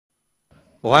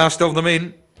Last of them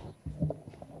in.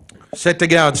 Set to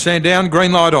go. Stand down.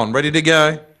 Green light on. Ready to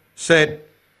go. Set.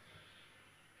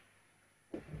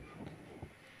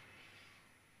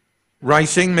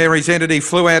 Racing, Mary's Entity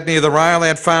flew out near the rail,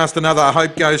 out fast Another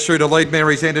Hope goes through to lead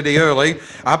Mary's Entity early.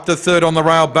 Up to third on the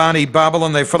rail, Barney Bubble,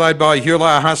 and they're followed by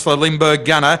Hula Hustler, Limburg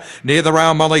Gunner. Near the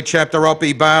rail, Molly Chapter,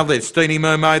 Oppie Bale, there's Steenie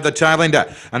Mermaid, the tail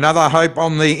ender. Another Hope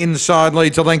on the inside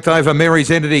leads a length over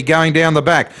Mary's Entity going down the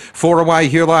back. 4 away,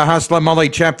 Hula Hustler, Molly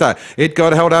Chapter. It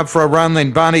got held up for a run,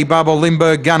 then Barney Bubble,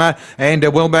 Limburg Gunner, and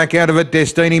well back out of it,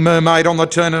 Destiny Mermaid on the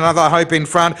turn. Another Hope in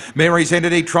front. Mary's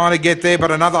Entity trying to get there,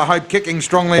 but Another Hope kicking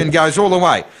strongly and goes all the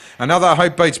way. Another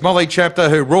Hope beats Molly Chapter,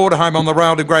 who roared home on the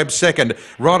rail to grab second.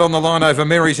 Right on the line over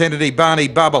Mary's Entity, Barney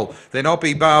Bubble. Then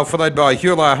Oppie Bale, followed by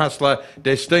Hula Hustler.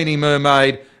 Destiny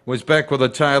Mermaid was back with the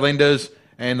tail enders,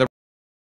 and the